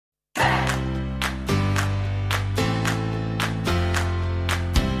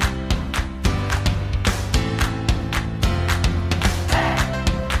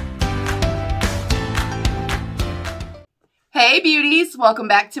Hey beauties, welcome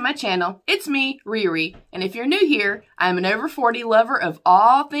back to my channel. It's me, Riri, and if you're new here, I'm an over 40 lover of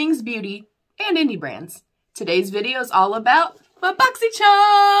all things beauty and indie brands. Today's video is all about my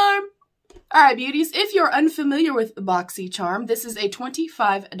Boxycharm! Alright beauties, if you're unfamiliar with Boxycharm, this is a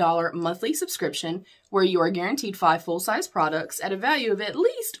 $25 monthly subscription where you are guaranteed 5 full-size products at a value of at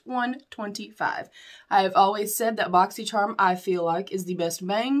least $125. I have always said that Boxycharm, I feel like, is the best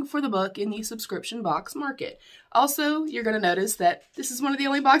bang for the buck in the subscription box market. Also, you're going to notice that this is one of the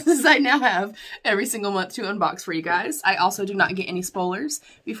only boxes I now have every single month to unbox for you guys. I also do not get any spoilers.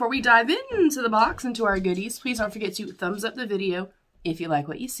 Before we dive into the box, into our goodies, please don't forget to thumbs up the video if you like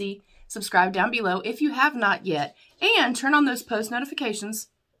what you see. Subscribe down below if you have not yet, and turn on those post notifications,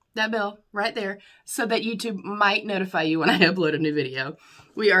 that bell right there, so that YouTube might notify you when I upload a new video.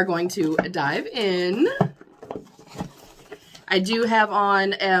 We are going to dive in. I do have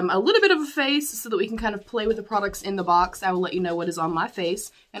on a little bit of a face so that we can kind of play with the products in the box. I will let you know what is on my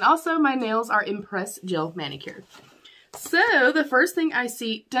face. And also my nails are Impress Gel Manicure. So the first thing I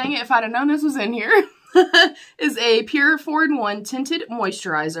see, dang it, if I'd have known this was in here, is a Pure 4-in-1 Tinted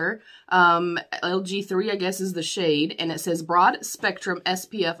Moisturizer. LG3, I guess, is the shade. And it says Broad Spectrum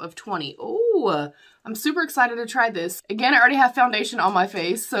SPF of 20. Oh, I'm super excited to try this. Again, I already have foundation on my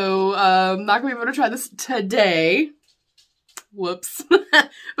face, so I'm not going to be able to try this today. Whoops.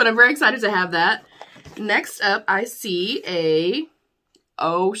 But I'm very excited to have that. Next up, I see a...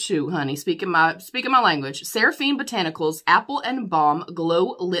 oh shoot, honey, speaking my language. Seraphine Botanicals Apple and Baume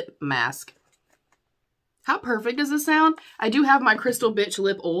Glow Lip Mask. How perfect does this sound? I do have my Crystal Bitch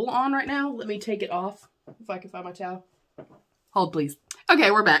Lip Oil on right now. Let me take it off if I can find my towel. Hold, please. Okay,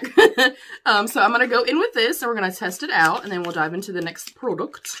 we're back. So I'm going to go in with this and we're going to test it out and then we'll dive into the next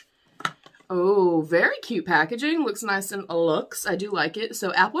product. Oh, very cute packaging. Looks nice and luxe. I do like it.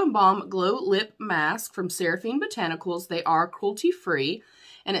 So Apple and Baume Glow Lip Mask from Seraphine Botanicals. They are cruelty-free.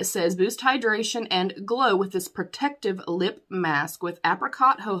 And it says, boost hydration and glow with this protective lip mask with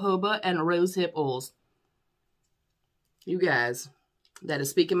apricot, jojoba, and rosehip oils. You guys, that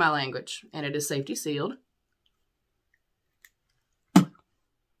is speaking my language. And it is safety sealed.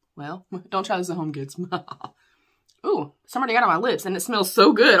 Well, don't try this at home, kids. Ooh, somebody got on my lips and it smells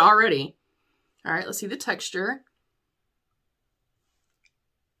so good already. All right, let's see the texture.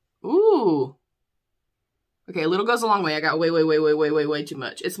 Ooh. Okay, a little goes a long way. I got way too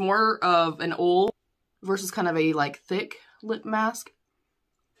much. It's more of an oil versus kind of a, like, thick lip mask.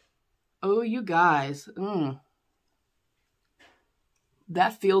 Oh, you guys.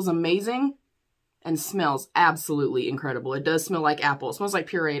 That feels amazing and smells absolutely incredible. It does smell like apple. It smells like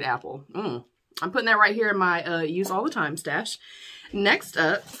pureed apple. I'm putting that right here in my use all the time stash. Next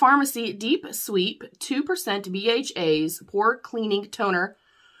up, Farmacy Deep Sweep 2% BHA's Pore Cleaning Toner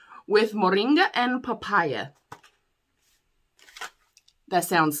with moringa and papaya. That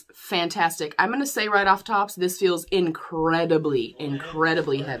sounds fantastic. I'm going to say right off tops, this feels incredibly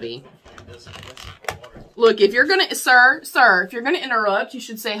heavy. Look, if you're going to, sir, if you're going to interrupt, you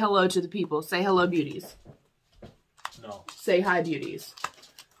should say hello to the people. Say hello, beauties. No. Say hi, beauties.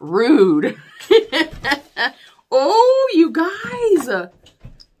 Rude. Oh, you guys.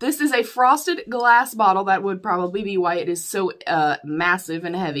 This is a frosted glass bottle. That would probably be why it is so massive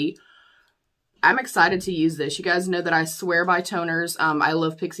and heavy. I'm excited to use this. You guys know that I swear by toners. I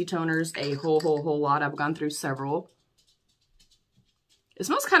love Pixie toners a whole lot. I've gone through several. It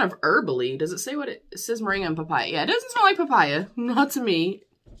smells kind of herbally. Does it say what it says? Moringa and papaya. Yeah, it doesn't smell like papaya. Not to me.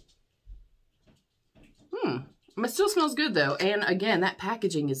 It still smells good though. And again, that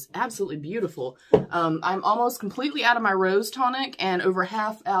packaging is absolutely beautiful. I'm almost completely out of my rose tonic and over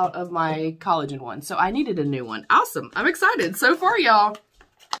half out of my collagen one. So I needed a new one. Awesome. I'm excited. So far, y'all.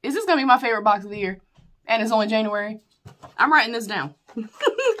 Is this going to be my favorite box of the year? And it's only January. I'm writing this down.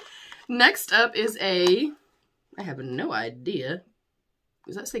 Next up is I have no idea.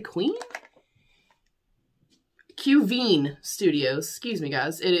 Does that say Qveen? Qveen Studios. Excuse me,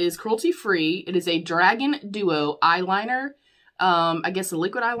 guys. It is cruelty-free. It is a Dragon Duo eyeliner. I guess a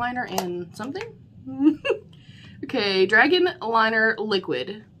liquid eyeliner and something? Okay, Dragon Liner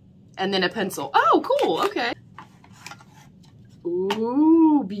Liquid. And then a pencil. Oh, cool. Okay.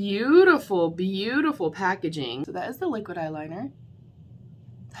 Ooh, beautiful packaging. So that is the liquid eyeliner.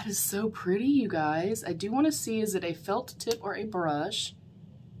 That is so pretty, you guys. I do want to see, is it a felt tip or a brush?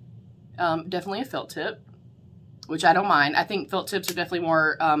 Definitely a felt tip, which I don't mind. I think felt tips are definitely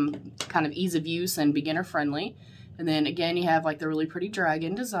more kind of ease of use and beginner friendly. And then again, you have like the really pretty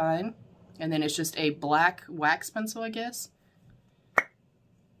dragon design. And then it's just a black wax pencil, I guess.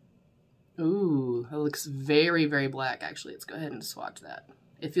 Ooh, it looks very black, actually. Let's go ahead and swatch that.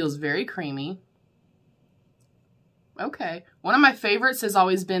 It feels very creamy. Okay. One of my favorites has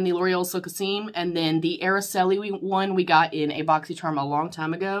always been the L'Oreal Silkasim, and then the Araceli one we got in a Boxycharm a long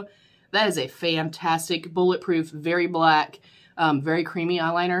time ago. That is a fantastic, bulletproof, very black, very creamy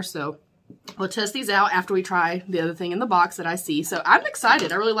eyeliner. So we'll test these out after we try the other thing in the box that I see. So I'm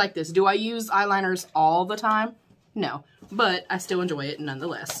excited. I really like this. Do I use eyeliners all the time? No, but I still enjoy it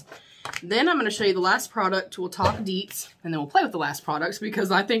nonetheless. Then I'm going to show you the last product. We'll talk deets, and then we'll play with the last products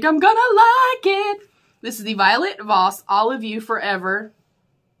because I think I'm going to like it. This is the Violetvoss All of You Forever.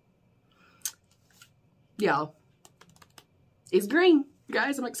 Y'all, it's green.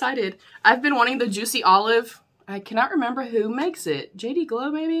 Guys, I'm excited. I've been wanting the Juicy Olive. I cannot remember who makes it. JD Glow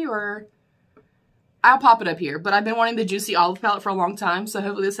maybe, or I'll pop it up here. But I've been wanting the Juicy Olive palette for a long time, so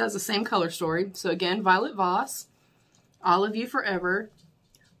hopefully this has the same color story. So again, Violetvoss All of You Forever.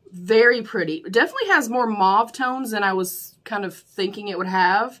 Very pretty. It definitely has more mauve tones than I was kind of thinking it would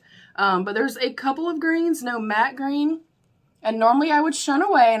have. But there's a couple of greens, no matte green. And normally I would shun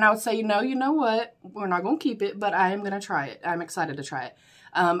away and I would say, you know what? We're not going to keep it, but I am going to try it. I'm excited to try it.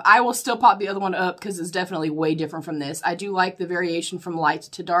 I will still pop the other one up because it's definitely way different from this. I do like the variation from light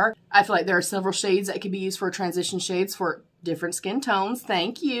to dark. I feel like there are several shades that could be used for transition shades for different skin tones.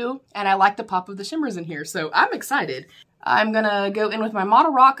 Thank you. And I like the pop of the shimmers in here, so I'm excited. I'm going to go in with my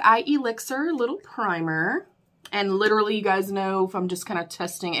Model Rock Eye Elixir little primer. And literally, you guys know if I'm just kind of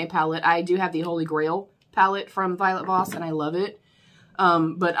testing a palette, I do have the Holy Grail palette from Violetvoss, and I love it.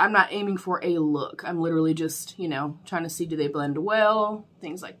 But I'm not aiming for a look. I'm literally just, you know, trying to see do they blend well,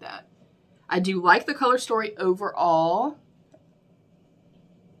 things like that. I do like the color story overall.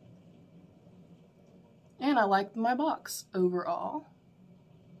 And I like my box overall.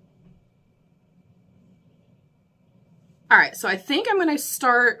 Alright, so I think I'm going to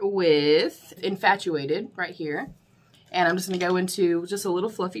start with Infatuated right here. And I'm just going to go into just a little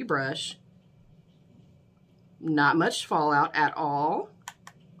fluffy brush. Not much fallout at all.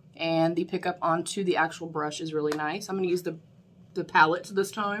 And the pickup onto the actual brush is really nice. I'm going to use the palette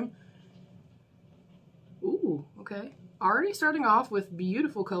this time. Ooh, okay. Already starting off with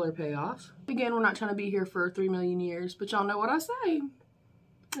beautiful color payoff. Again, we're not trying to be here for 3 million years, but y'all know what I say.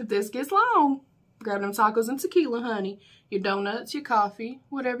 If this gets long, grab them tacos and tequila, honey. Your donuts, your coffee,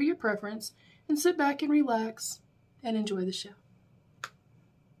 whatever your preference, and sit back and relax and enjoy the show.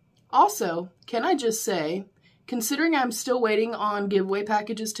 Also, can I just say, considering I'm still waiting on giveaway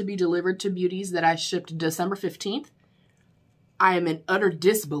packages to be delivered to beauties that I shipped December 15th, I am in utter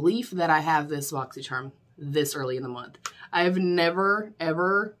disbelief that I have this Boxycharm this early in the month. I have never,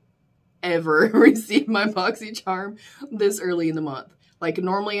 ever, ever received my Boxycharm this early in the month. Like,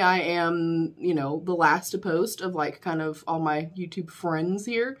 normally I am, you know, the last to post of, like, kind of all my YouTube friends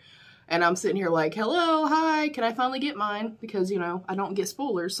here. And I'm sitting here like, hello, hi, can I finally get mine? Because, you know, I don't get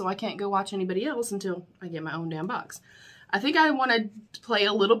spoilers, so I can't go watch anybody else until I get my own damn box. I think I want to play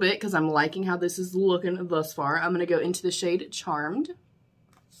a little bit because I'm liking how this is looking thus far. I'm going to go into the shade Charmed.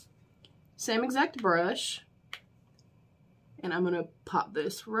 Same exact brush. And I'm going to pop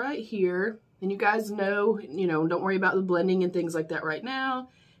this right here. And you guys know, you know, don't worry about the blending and things like that right now.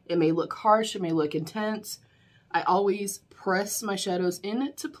 It may look harsh, it may look intense. I always press my shadows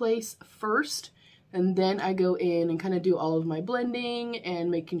into place first, and then I go in and kind of do all of my blending and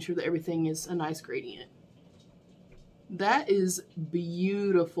making sure that everything is a nice gradient. That is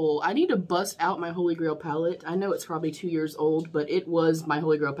beautiful. I need to bust out my Holy Grail palette. I know it's probably 2 years old, but it was my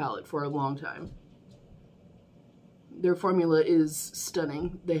Holy Grail palette for a long time. Their formula is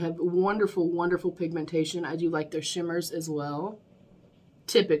stunning. They have wonderful, wonderful pigmentation. I do like their shimmers as well.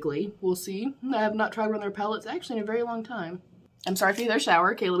 Typically, we'll see. I have not tried one of their palettes actually in a very long time. I'm sorry for their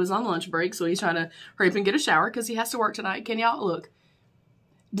shower. Caleb is on lunch break, so he's trying to hurry up and get a shower because he has to work tonight. Can y'all look?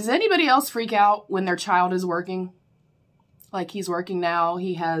 Does anybody else freak out when their child is working? Like, he's working now,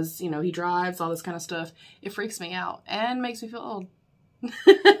 he has, you know, he drives, all this kind of stuff. It freaks me out and makes me feel old.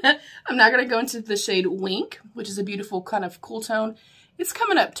 I'm now going to go into the shade Wink, which is a beautiful kind of cool tone. It's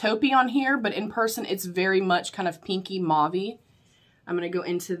coming up taupey on here, but in person it's very much kind of pinky mauvey. I'm going to go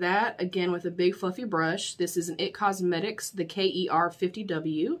into that again with a big fluffy brush. This is an IT Cosmetics, the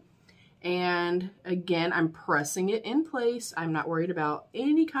KER50W. And again, I'm pressing it in place. I'm not worried about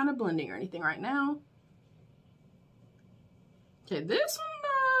any kind of blending or anything right now. Okay, this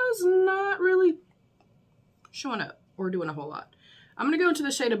one is not really showing up or doing a whole lot. I'm going to go into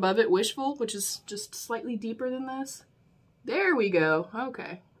the shade above it, Wishful, which is just slightly deeper than this. There we go.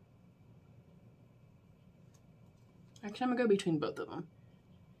 Okay. Actually, I'm going to go between both of them.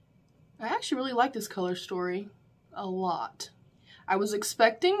 I actually really like this color story a lot. I was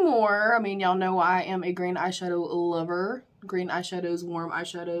expecting more. I mean, y'all know I am a green eyeshadow lover. Green eyeshadows, warm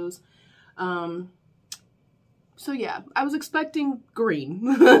eyeshadows. So yeah, I was expecting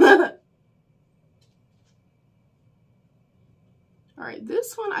green. Alright,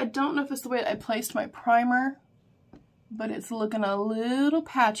 this one, I don't know if it's the way I placed my primer, but it's looking a little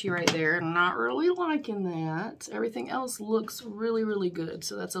patchy right there. I'm not really liking that. Everything else looks really, really good,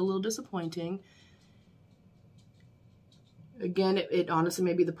 so that's a little disappointing. Again, it honestly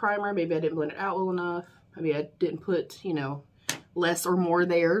may be the primer. Maybe I didn't blend it out well enough. Maybe I didn't put, you know, less or more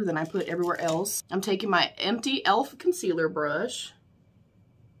there than I put everywhere else. I'm taking my empty e.l.f. concealer brush,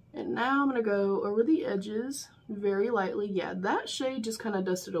 and now I'm going to go over the edges very lightly. Yeah, that shade just kind of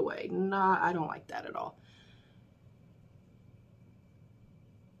dusted away. Nah, I don't like that at all.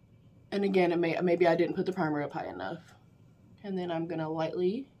 And again, maybe I didn't put the primer up high enough. And then I'm going to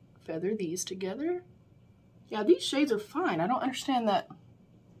lightly feather these together. Yeah, these shades are fine. I don't understand that.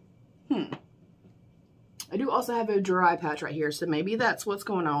 I do also have a dry patch right here, so maybe that's what's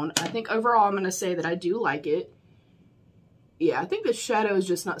going on. I think overall I'm going to say that I do like it. Yeah, I think the shadow is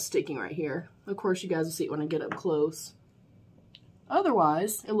just not sticking right here. Of course, you guys will see it when I get up close.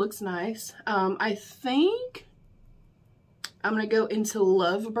 Otherwise, it looks nice. I think I'm going to go into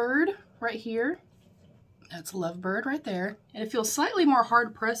Lovebird right here. That's Lovebird right there. And it feels slightly more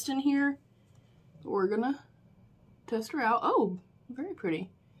hard pressed in here. We're going to test her out. Oh, very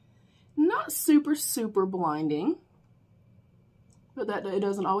pretty. Not super, super blinding, but that it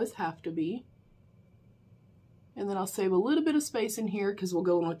doesn't always have to be. And then I'll save a little bit of space in here because we'll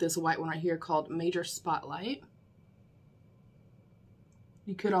go in with this white one right here called Major Spotlight.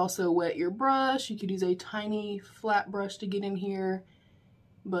 You could also wet your brush. You could use a tiny flat brush to get in here.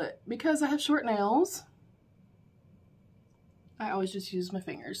 But because I have short nails, I always just use my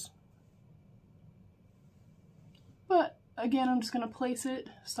fingers. But again, I'm just going to place it.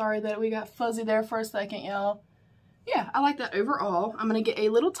 Sorry that we got fuzzy there for a second, y'all. Yeah, I like that overall. I'm going to get a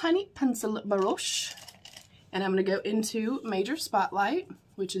little tiny pencil brush. And I'm going to go into Major Spotlight,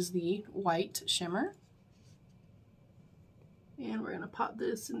 which is the white shimmer. And we're going to pop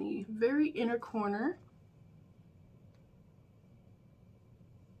this in the very inner corner.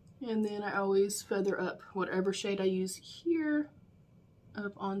 And then I always feather up whatever shade I use here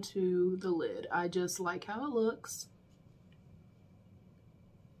up onto the lid. I just like how it looks.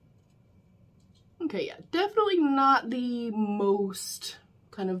 Okay, yeah, definitely not the most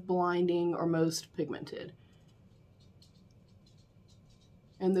kind of blinding or most pigmented.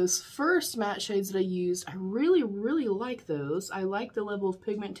 And those first matte shades that I used, I really, really like those. I like the level of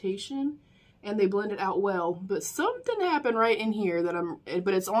pigmentation and they blended out well, but something happened right in here that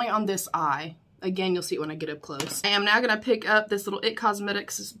but it's only on this eye. Again, you'll see it when I get up close. I am now gonna pick up this little It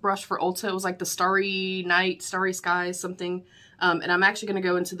Cosmetics brush for Ulta. It was like the Starry Night, Starry Skies, something. And I'm actually gonna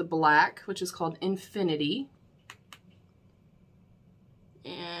go into the black, which is called Infinity.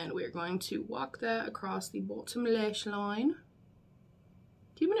 And we're going to walk that across the bottom lash line.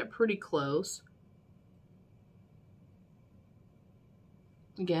 Keeping it pretty close.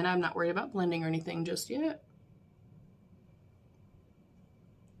 Again, I'm not worried about blending or anything just yet.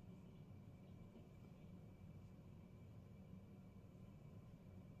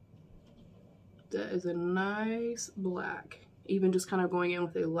 That is a nice black. Even just kind of going in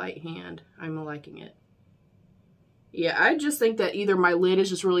with a light hand, I'm liking it. Yeah, I just think that either my lid is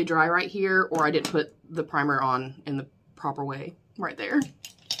just really dry right here or I didn't put the primer on in the proper way right there.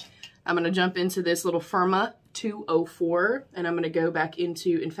 I'm going to jump into this little Firma 204 and I'm going to go back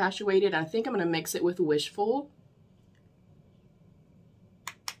into Infatuated. I think I'm going to mix it with Wishful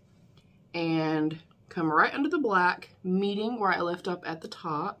and come right under the black, meeting where I left up at the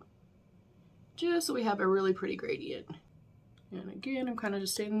top, just so we have a really pretty gradient. And again, I'm kind of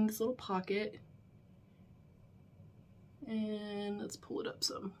just staying in this little pocket. And let's pull it up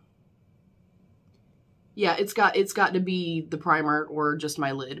some. Yeah, it's got to be the primer or just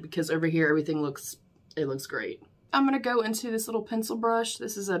my lid because over here everything looks great. I'm going to go into this little pencil brush.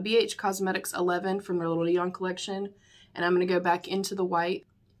 This is a BH Cosmetics 11 from their little neon collection. And I'm going to go back into the white.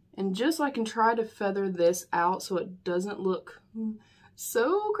 And just so I can try to feather this out so it doesn't look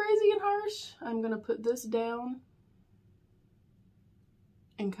so crazy and harsh, I'm going to put this down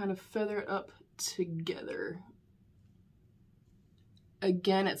and kind of feather it up together.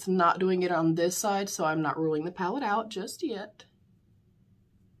 Again, it's not doing it on this side, so I'm not ruling the palette out just yet.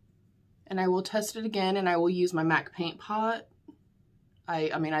 And I will test it again, and I will use my MAC Paint Pot.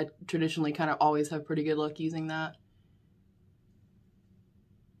 I mean, I traditionally kind of always have pretty good luck using that.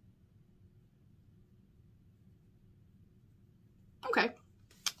 Okay.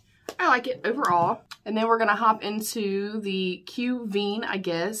 I like it overall. And then we're going to hop into the Qveen, I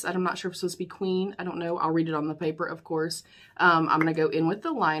guess. I'm not sure if it's supposed to be Queen. I don't know. I'll read it on the paper, of course. I'm going to go in with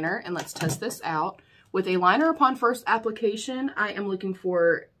the liner and let's test this out. With a liner upon first application, I am looking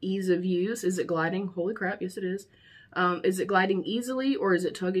for ease of use. Is it gliding? Holy crap, yes it is. Is it gliding easily or is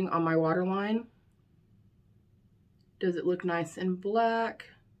it tugging on my waterline? Does it look nice and black?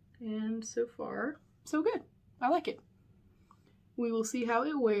 And so far, so good. I like it. We will see how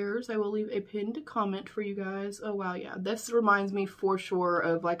it wears. I will leave a pinned comment for you guys. Oh wow, yeah. This reminds me for sure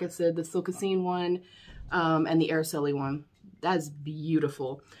of, like I said, the Silkasine one and the Araceli one. That's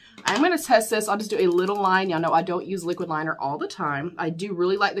beautiful. I'm going to test this. I'll just do a little line. Y'all know I don't use liquid liner all the time. I do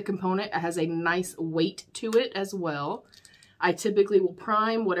really like the component. It has a nice weight to it as well. I typically will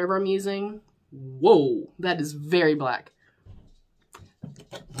prime whatever I'm using. Whoa, that is very black.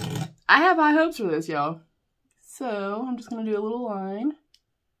 I have high hopes for this, y'all. So I'm just going to do a little line.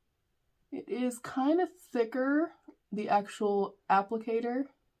 It is kind of thicker, the actual applicator,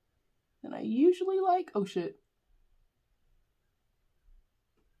 than I usually like. Oh shit.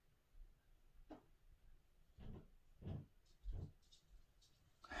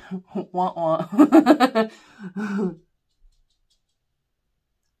 Wah wah.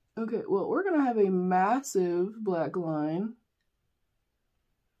 Okay, well, we're going to have a massive black line.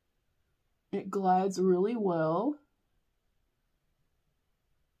 It glides really well.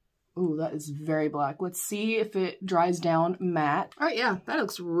 Ooh, that is very black. Let's see if it dries down matte. All right, yeah, that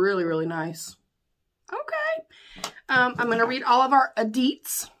looks really, really nice. Okay. I'm going to read all of our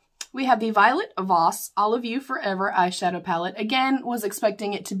Adites. We have the Violetvoss All of You Forever eyeshadow palette. Again, was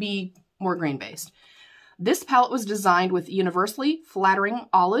expecting it to be more green-based. This palette was designed with universally flattering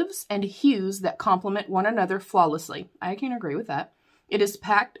olives and hues that complement one another flawlessly. I can agree with that. It is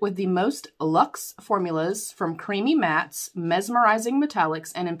packed with the most luxe formulas from creamy mattes, mesmerizing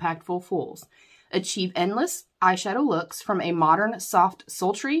metallics, and impactful fulls. Achieve endless eyeshadow looks from a modern, soft,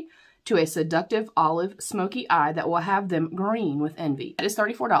 sultry to a seductive olive smoky eye that will have them green with envy. It is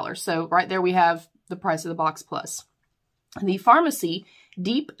 $34, so right there we have the price of the box plus. The Farmacy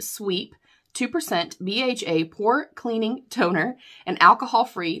Deep Sweep 2% BHA Pore Cleaning Toner, and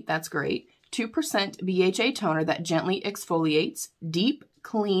alcohol-free, that's great, 2% BHA toner that gently exfoliates, deep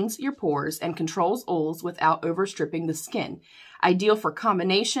cleans your pores, and controls oils without overstripping the skin. Ideal for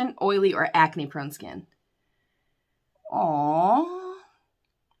combination, oily, or acne-prone skin. Aww.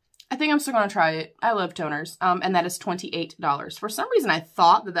 I think I'm still going to try it. I love toners, and that is $28. For some reason, I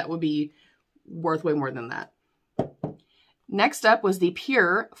thought that that would be worth way more than that. Next up was the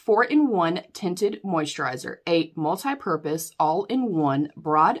Pure 4-in-1 Tinted Moisturizer, a multi-purpose, all-in-one,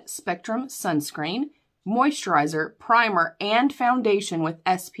 broad-spectrum sunscreen, moisturizer, primer, and foundation with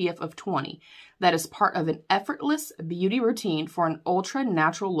SPF of 20 that is part of an effortless beauty routine for an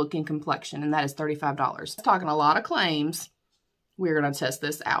ultra-natural looking complexion, and that is $35. Talking a lot of claims. We're going to test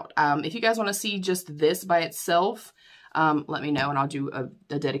this out. If you guys want to see just this by itself, let me know, and I'll do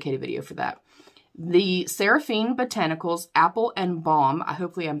a dedicated video for that. The Seraphine Botanicals Apple and Baume,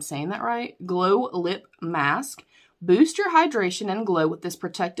 hopefully I'm saying that right, Glow Lip Mask. Boost your hydration and glow with this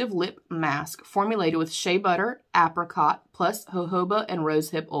protective lip mask formulated with shea butter, apricot, plus jojoba and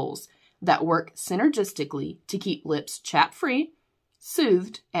rosehip oils that work synergistically to keep lips chapped-free,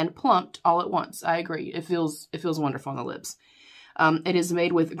 soothed, and plumped all at once. I agree. It feels wonderful on the lips. It is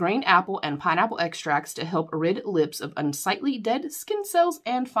made with green apple and pineapple extracts to help rid lips of unsightly dead skin cells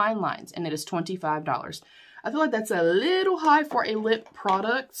and fine lines, and it is $25. I feel like that's a little high for a lip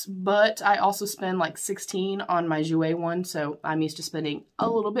product, but I also spend like $16 on my Jouer one, so I'm used to spending a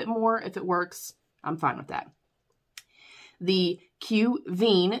little bit more. If it works, I'm fine with that. The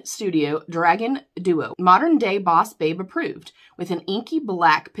Qveen Studio Dragon Duo, modern day boss babe approved. With an inky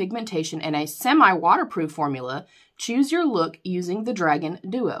black pigmentation and a semi-waterproof formula, choose your look using the Dragon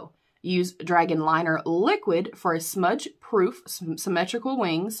Duo. Use Dragon Liner Liquid for a smudge-proof symmetrical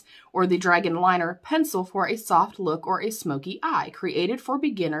wings, or the Dragon Liner Pencil for a soft look or a smoky eye. Created for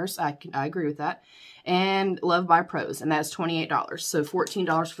beginners, I agree with that, and loved by pros, and that's $28. So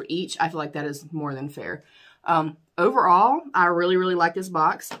 $14 for each. I feel like that is more than fair. Overall, I really, really like this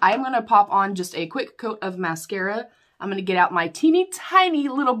box. I'm going to pop on just a quick coat of mascara. I'm going to get out my teeny tiny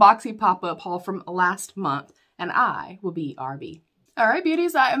little Boxy pop-up haul from last month, and I will be RB. Alright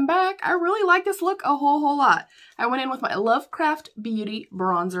beauties, I am back. I really like this look a whole lot. I went in with my Lovecraft Beauty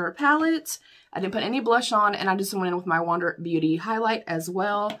bronzer palette. I didn't put any blush on, and I just went in with my Wander Beauty highlight as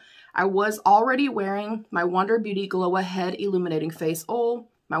well. I was already wearing my Wander Beauty Glow Ahead Illuminating Face Oil,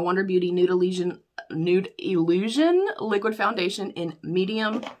 my Wander Beauty Nude Illusion Liquid Foundation in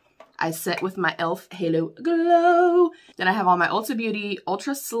medium. I set with my e.l.f. Halo Glow. Then I have on my Ulta Beauty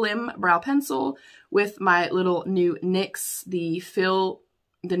Ultra Slim Brow Pencil with my little new NYX, the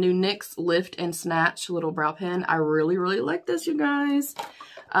new NYX Lift and Snatch little brow pen. I really, really like this, you guys.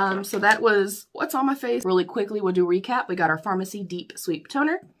 So that was what's on my face. Really quickly, we'll do a recap. We got our Farmacy Deep Sweep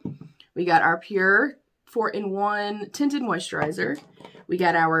Toner. We got our Pure 4-in-1 Tinted Moisturizer. We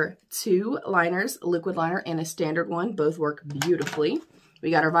got our 2 liners, a liquid liner and a standard one. Both work beautifully.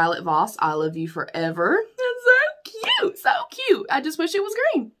 We got our Violetvoss, I Love You Forever. It's so cute, so cute. I just wish it was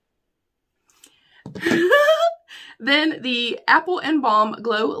green. Then the Apple and Balm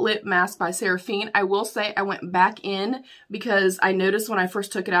Glow Lip Mask by Seraphine. I will say I went back in because I noticed when I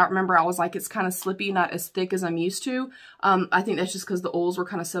first took it out, remember I was like, it's kind of slippy, not as thick as I'm used to. I think that's just because the oils were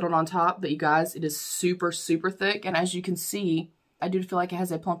kind of settled on top. But you guys, it is super, super thick. And as you can see, I do feel like it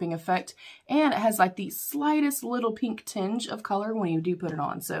has a plumping effect. And it has like the slightest little pink tinge of color when you do put it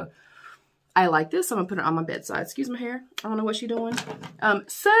on. So I like this. I'm going to put it on my bedside. Excuse my hair. I don't know what she's doing.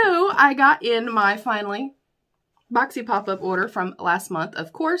 So I got in my finally Boxy pop-up order from last month,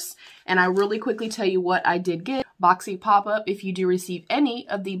 of course, and I really quickly tell you what I did get. Boxy pop-up, if you do receive any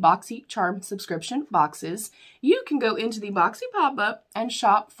of the Boxycharm subscription boxes, you can go into the Boxy pop-up and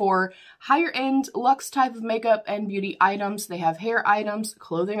shop for higher-end luxe type of makeup and beauty items. They have hair items,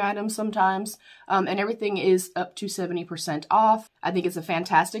 clothing items sometimes, and everything is up to 70% off. I think it's a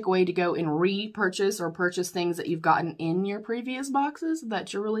fantastic way to go and repurchase or purchase things that you've gotten in your previous boxes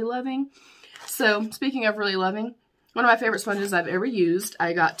that you're really loving. So, speaking of really loving, one of my favorite sponges I've ever used,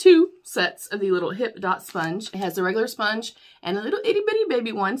 I got 2 sets of the little Hip Dot sponge. It has a regular sponge and a little itty bitty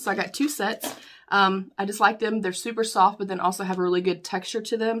baby one, so I got 2 sets. I just like them. They're super soft, but then also have a really good texture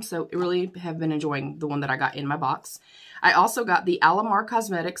to them, so I really have been enjoying the one that I got in my box. I also got the Alamar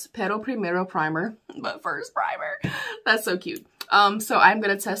Cosmetics Pero Primero Primer, but first primer. That's so cute. So I'm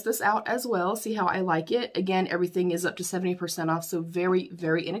going to test this out as well, see how I like it. Again, everything is up to 70% off, so very,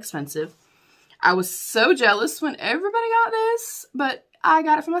 very inexpensive. I was so jealous when everybody got this, but I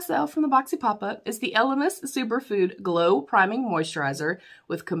got it for myself from the Boxy Pop-Up. It's the Elemis Superfood Glow Priming Moisturizer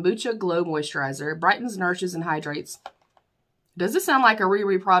with Kombucha Glow Moisturizer. Brightens, nourishes, and hydrates. Does this sound like a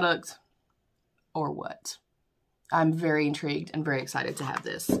Riri product or what? I'm very intrigued and very excited to have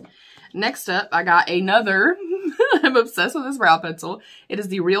this. Next up, I got another, I'm obsessed with this brow pencil. It is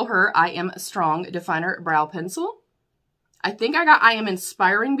the Real Her I Am Strong Definer Brow Pencil. I think I got I Am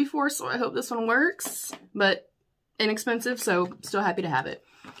Inspiring before, so I hope this one works, but inexpensive, so still happy to have it.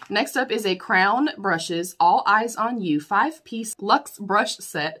 Next up is a Crown Brushes All Eyes on You 5-piece Luxe Brush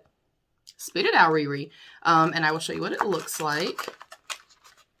Set. Spit it out, Riri. And I will show you what it looks like.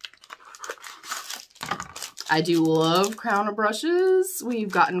 I do love Crown brushes.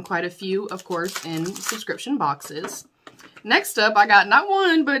 We've gotten quite a few, of course, in subscription boxes. Next up, I got not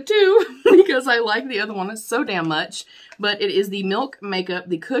 1, but 2, because I like the other one so damn much. But it is the Milk Makeup,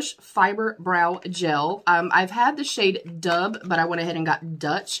 the Kush Fiber Brow Gel. I've had the shade Dub, but I went ahead and got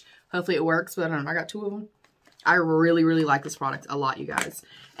Dutch. Hopefully it works, but I don't know, I got 2 of them. I really, really like this product a lot, you guys.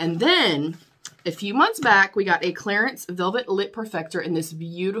 And then, a few months back, we got a Clarins Velvet Lip Perfector in this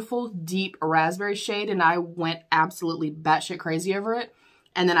beautiful, deep raspberry shade, and I went absolutely batshit crazy over it.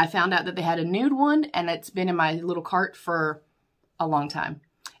 And then I found out that they had a nude one, and it's been in my little cart for a long time.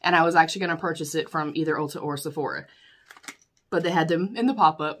 And I was actually going to purchase it from either Ulta or Sephora. But they had them in the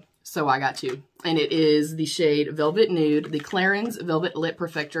pop-up, so I got 2. And it is the shade Velvet Nude, the Clarins Velvet Lip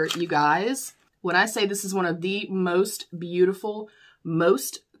Perfector. You guys, when I say this is one of the most beautiful,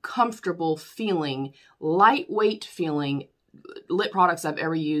 most comfortable feeling, lightweight feeling lip products I've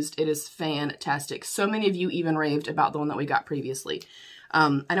ever used, it is fantastic. So many of you even raved about the one that we got previously. I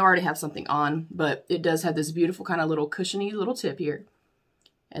know I already have something on, but it does have this beautiful kind of little cushiony little tip here.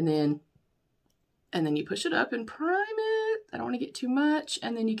 And then you push it up and prime it. I don't want to get too much.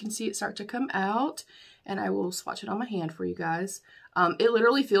 And then you can see it start to come out. And I will swatch it on my hand for you guys. It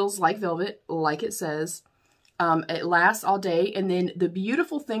literally feels like velvet, like it says. It lasts all day. And then the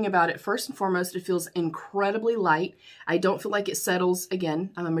beautiful thing about it, first and foremost, it feels incredibly light. I don't feel like it settles, again,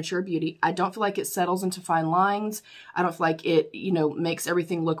 I'm a mature beauty. I don't feel like it settles into fine lines. I don't feel like it, you know, makes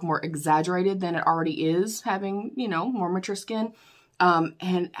everything look more exaggerated than it already is, having, you know, more mature skin.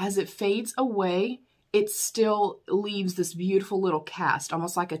 And as it fades away, it still leaves this beautiful little cast,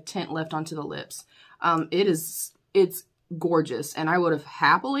 almost like a tint left onto the lips. It's gorgeous. And I would have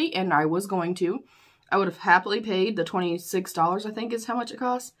happily, and I was going to, I would have happily paid the $26, I think is how much it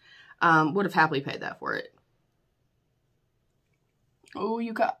costs. Would have happily paid that for it.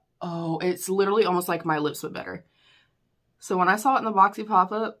 Oh, it's literally almost like my lips, but better. So when I saw it in the Boxy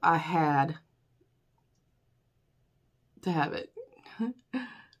Pop-Up, I had to have it.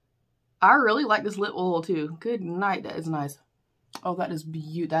 I really like this lip oil too. Good night, that is nice. Oh, that is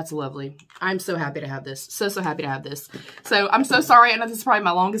beautiful. That's lovely. I'm so happy to have this. So happy to have this. So I'm so sorry. I know this is probably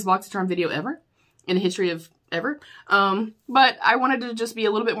my longest Boxycharm video ever in the history of ever. But I wanted to just be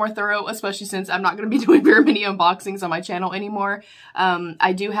a little bit more thorough, especially since I'm not going to be doing very many unboxings on my channel anymore.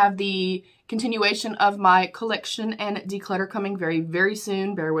 I do have the continuation of my collection and declutter coming very, very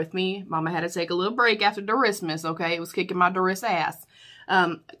soon. Bear with me. Mama had to take a little break after Christmas, okay? It was kicking my Doris ass.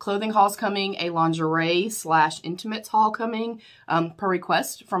 Clothing haul's coming, a lingerie / intimates haul coming, per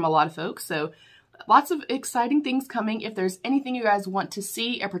request from a lot of folks. So lots of exciting things coming. If there's anything you guys want to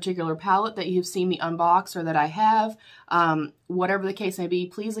see, a particular palette that you've seen me unbox or that I have, whatever the case may be,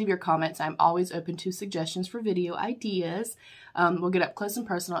 please leave your comments. I'm always open to suggestions for video ideas. We'll get up close and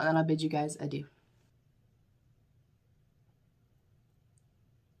personal, and then I'll bid you guys adieu.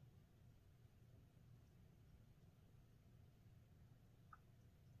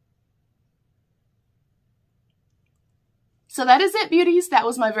 So that is it, beauties. That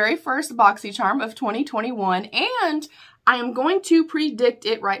was my very first Boxycharm of 2021, and I am going to predict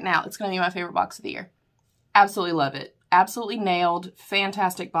it right now. It's going to be my favorite box of the year. Absolutely love it. Absolutely nailed.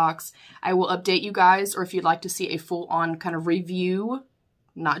 Fantastic box. I will update you guys, or if you'd like to see a full-on kind of review,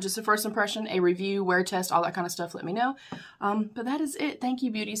 not just a first impression, a review, wear test, all that kind of stuff, let me know. But that is it. Thank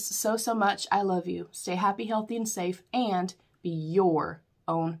you, beauties, so, so much. I love you. Stay happy, healthy, and safe, and be your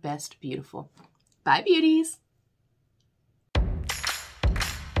own best beautiful. Bye, beauties.